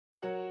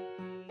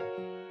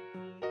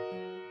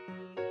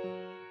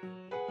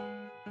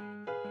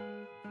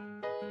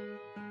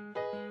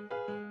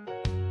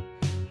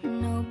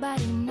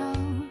Nobody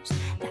knows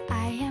that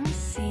I am a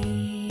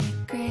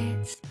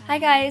secret spy. Hi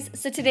guys,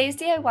 so today's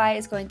DIY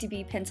is going to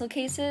be pencil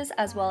cases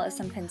as well as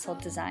some pencil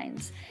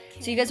designs.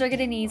 So you guys are going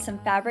to need some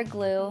fabric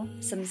glue,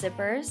 some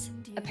zippers,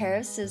 a pair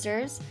of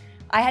scissors.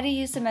 I had to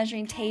use some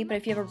measuring tape, but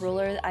if you have a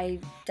ruler, I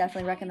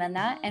definitely recommend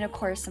that, and of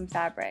course some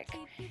fabric.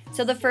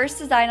 So the first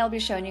design I'll be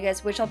showing you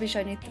guys, which I'll be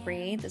showing you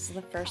 3, this is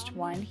the first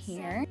one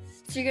here.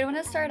 So you're going to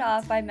want to start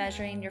off by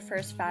measuring your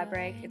first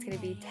fabric. It's going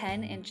to be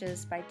 10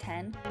 inches by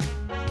 10.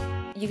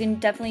 You can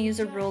definitely use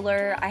a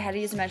ruler. I had to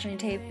use a measuring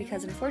tape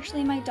because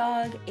unfortunately my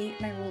dog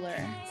ate my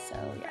ruler, so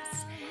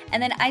yes.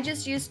 And then I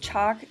just used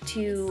chalk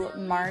to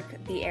mark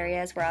the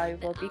areas where I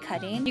will be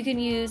cutting. You can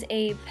use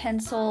a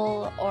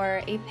pencil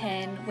or a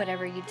pen,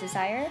 whatever you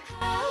desire.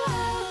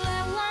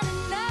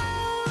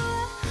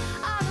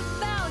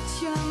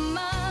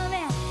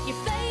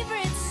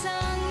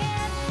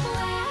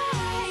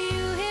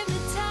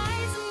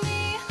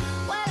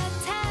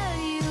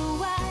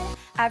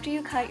 After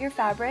you cut your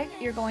fabric,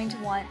 you're going to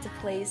want to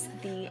place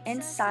the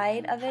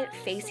inside of it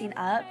facing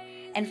up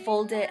and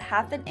fold it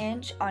 1/2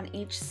 inch on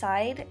each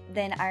side,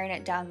 then iron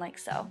it down like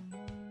so.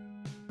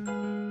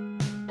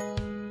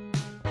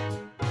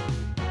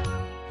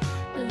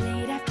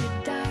 Late after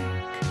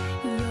dark,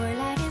 your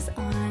light is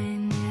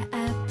on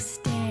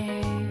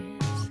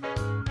upstairs,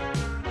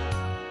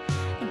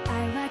 and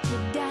I watch you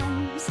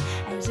dance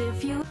as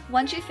if you...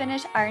 Once you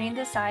finish ironing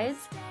the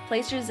sides,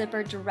 place your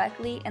zipper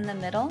directly in the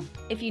middle.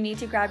 If you need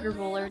to grab your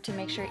ruler to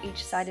make sure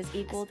each side is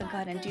equal, then go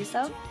ahead and do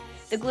so.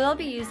 The glue I'll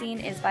be using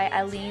is by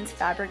Aleen's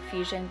Fabric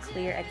Fusion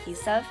Clear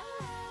Adhesive.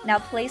 Now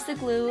place the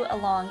glue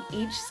along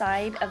each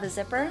side of the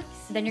zipper.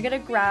 Then you're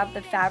going to grab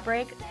the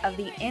fabric of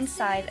the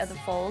inside of the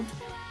fold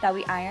that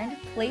we ironed,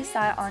 place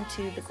that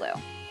onto the glue.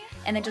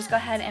 And then just go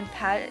ahead and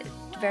pat it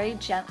very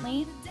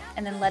gently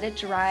and then let it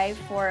dry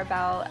for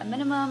about a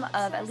minimum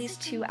of at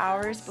least 2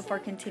 hours before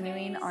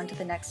continuing on to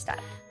the next step.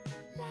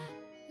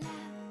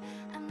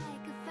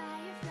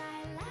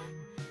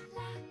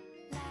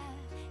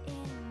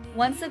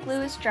 Once the glue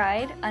is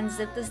dried,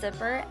 unzip the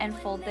zipper and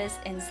fold this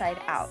inside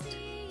out.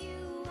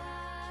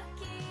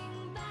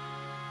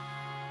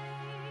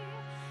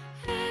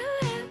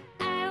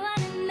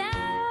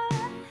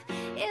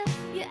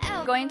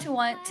 You're going to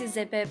want to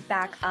zip it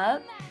back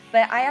up,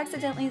 but I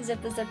accidentally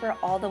zipped the zipper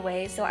all the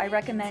way, so I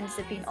recommend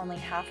zipping only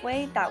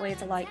halfway. That way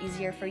it's a lot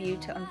easier for you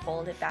to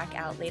unfold it back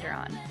out later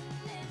on.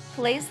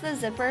 Place the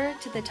zipper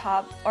to the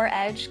top or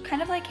edge,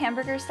 kind of like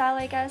hamburger style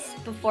I guess,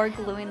 before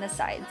gluing the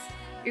sides.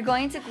 You're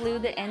going to glue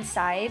the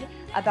inside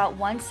about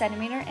 1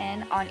 centimeter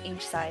in on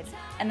each side,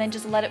 and then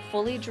just let it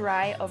fully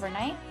dry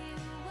overnight.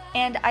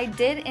 And I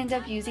did end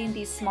up using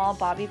these small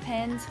bobby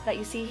pins that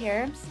you see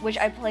here, which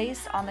I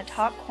placed on the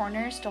top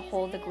corners to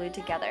hold the glue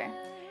together.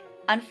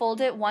 Unfold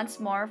it once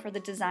more for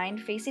the design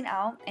facing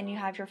out, and you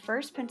have your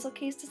first pencil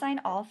case design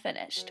all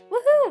finished.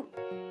 Woohoo!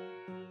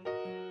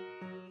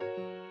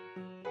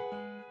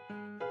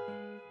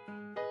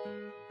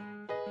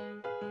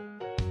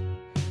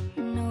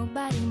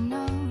 Nobody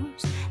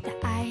knows that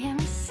I am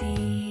a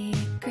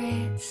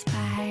secret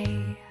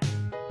spy.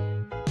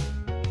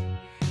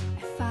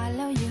 I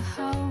follow you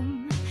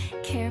home,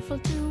 careful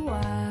to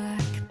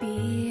walk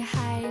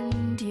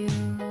behind you.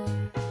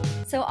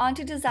 So on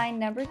to design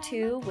number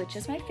 2, which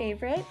is my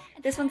favorite.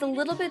 This one's a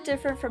little bit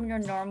different from your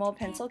normal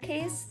pencil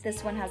case.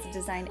 This one has a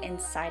design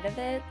inside of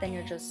it than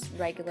your just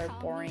regular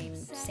boring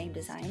same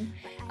design.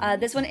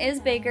 This one is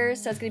bigger,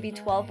 so it's going to be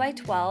 12 by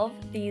 12.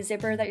 The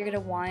zipper that you're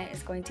going to want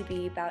is going to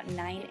be about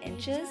 9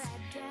 inches.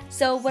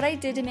 So what I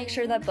did to make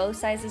sure that both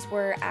sizes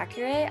were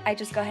accurate, I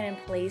just go ahead and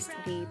placed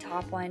the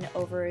top one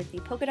over the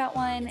polka dot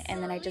one,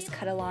 and then I just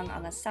cut along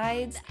on the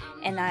sides.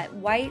 And that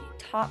white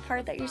top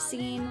part that you're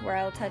seeing where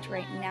I'll touch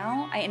right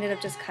now, I ended up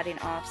just cutting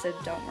off, so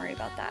don't worry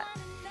about that.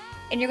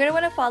 And you're going to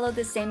want to follow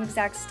the same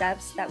exact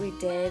steps that we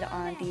did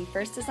on the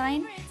first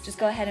design. Just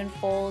go ahead and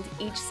fold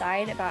each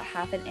side about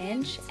 1/2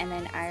 inch and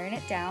then iron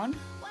it down.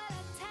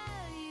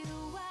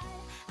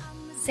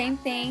 Same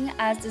thing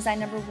as design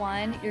number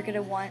 1, you're going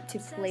to want to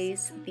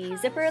place the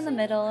zipper in the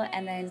middle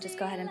and then just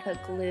go ahead and put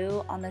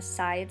glue on the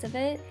sides of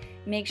it.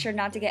 Make sure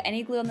not to get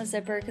any glue on the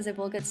zipper because it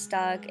will get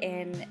stuck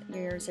and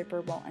your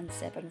zipper won't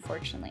unzip,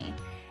 unfortunately.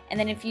 And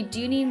then if you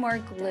do need more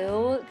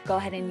glue, go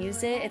ahead and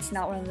use it. It's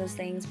not one of those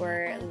things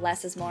where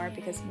less is more,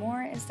 because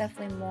more is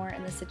definitely more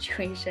in this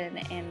situation,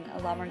 and a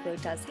lot more glue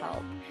does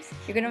help.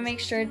 You're going to make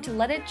sure to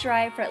let it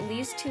dry for at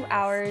least 2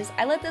 hours.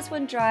 I let this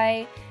one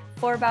dry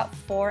for about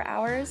 4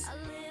 hours.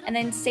 And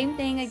then same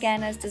thing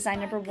again as design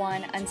number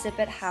 1, unzip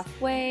it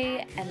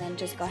halfway and then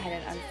just go ahead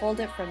and unfold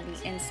it from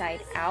the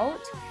inside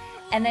out.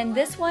 And then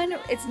this one,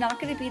 it's not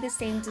going to be the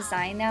same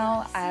design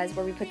now as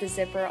where we put the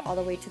zipper all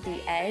the way to the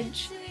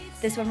edge.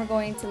 This one we're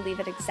going to leave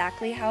it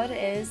exactly how it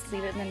is,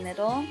 leave it in the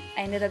middle.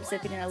 I ended up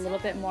zipping it a little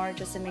bit more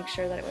just to make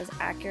sure that it was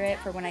accurate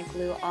for when I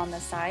glue on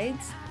the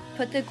sides.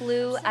 Put the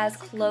glue as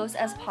close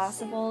as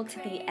possible to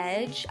the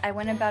edge. I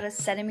went about 1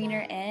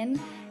 centimeter in,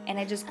 and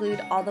I just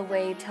glued all the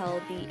way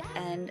till the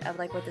end of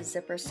like where the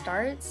zipper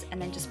starts,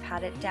 and then just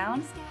pat it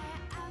down.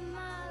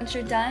 Once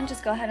you're done,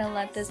 just go ahead and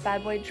let this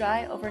bad boy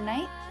dry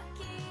overnight.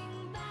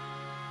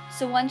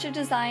 So once your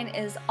design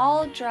is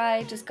all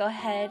dry, just go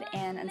ahead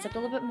and unzip it a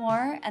little bit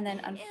more and then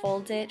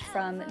unfold it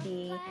from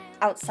the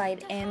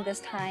outside in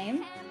this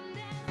time.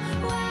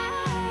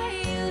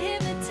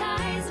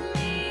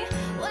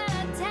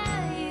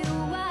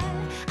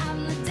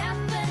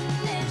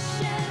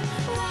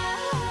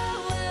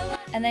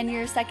 And then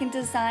your second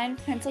design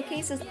pencil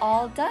case is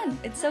all done.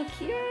 It's so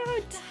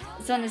cute.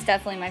 This one is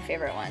definitely my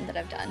favorite one that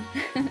I've done.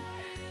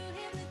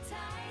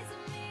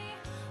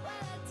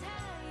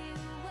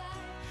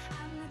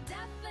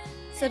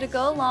 So to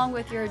go along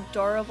with your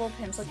adorable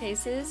pencil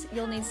cases,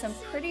 you'll need some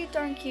pretty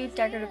darn cute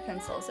decorative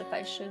pencils, if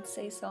I should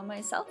say so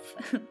myself.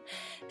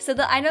 So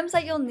the items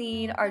that you'll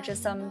need are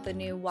just some of the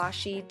new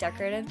Washi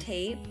decorative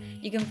tape.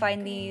 You can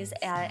find these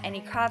at any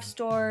craft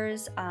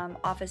stores,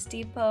 Office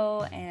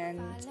Depot,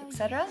 and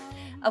etc.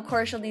 Of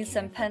course, you'll need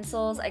some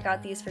pencils. I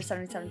got these for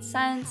 77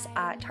 cents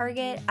at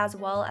Target, as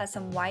well as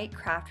some white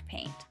craft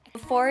paint.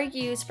 Before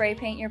you spray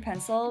paint your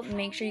pencil,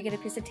 make sure you get a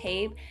piece of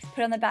tape,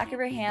 put it on the back of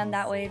your hand,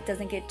 that way it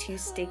doesn't get too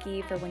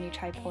sticky for when you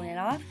try pulling it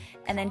off,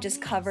 and then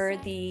just cover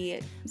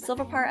the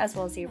silver part as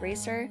well as the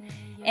eraser.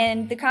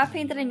 And the craft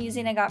paint that I'm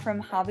using I got from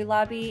Hobby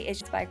Lobby,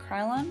 it's by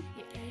Krylon.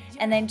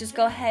 And then just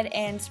go ahead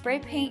and spray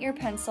paint your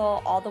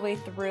pencil all the way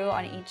through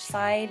on each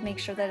side. Make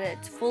sure that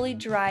it's fully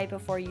dry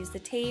before you use the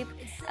tape.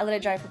 I let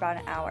it dry for about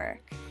an hour.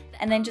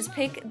 And then just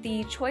pick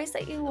the choice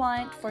that you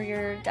want for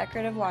your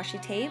decorative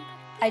washi tape.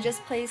 I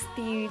just placed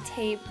the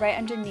tape right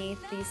underneath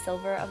the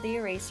silver of the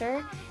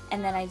eraser,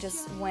 and then I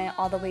just went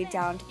all the way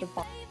down to the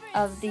bottom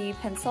of the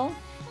pencil.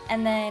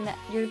 And then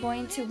you're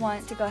going to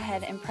want to go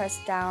ahead and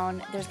press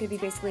down. There's going to be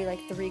basically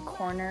like 3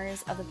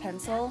 corners of the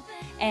pencil,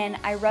 and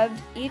I rubbed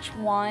each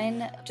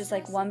one just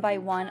like 1 by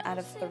 1 out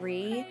of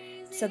 3,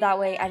 so that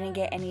way I didn't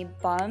get any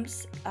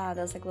bumps,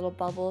 those like little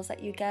bubbles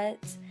that you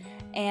get.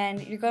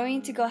 And you're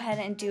going to go ahead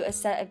and do a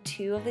set of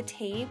 2 of the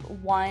tape.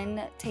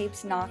 One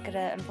tape's not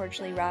gonna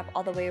unfortunately wrap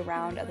all the way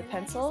around of the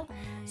pencil,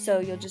 so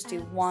you'll just do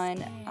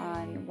 1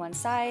 on one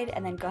side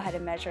and then go ahead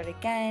and measure it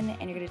again,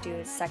 and you're gonna do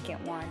a second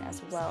one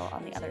as well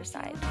on the other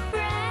side.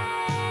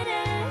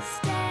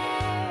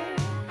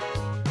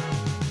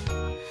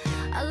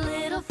 A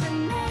little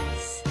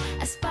finesse,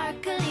 a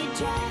sparkly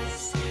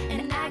dress,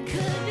 and I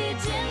could be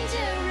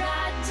Ginger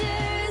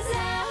Rogers.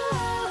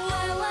 Oh,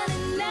 I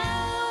wanna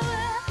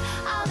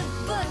know all the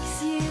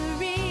books you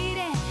read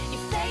and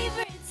your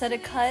favorite. So to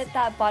cut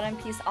that bottom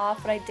piece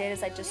off, what I did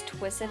is I just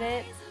twisted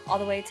it all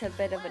the way to a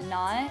bit of a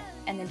knot,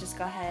 and then just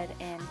go ahead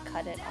and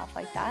cut it off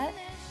like that.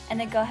 And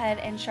then go ahead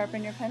and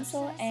sharpen your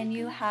pencil, and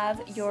you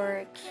have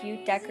your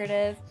cute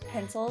decorative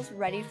pencils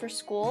ready for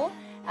school,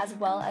 as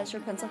well as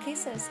your pencil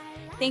cases.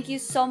 Thank you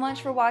so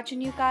much for watching,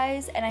 you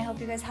guys, and I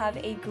hope you guys have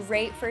a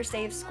great first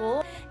day of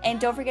school. And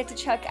don't forget to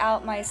check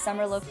out my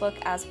summer lookbook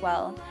as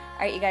well.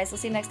 Alright, you guys, we'll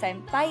see you next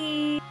time.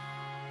 Bye!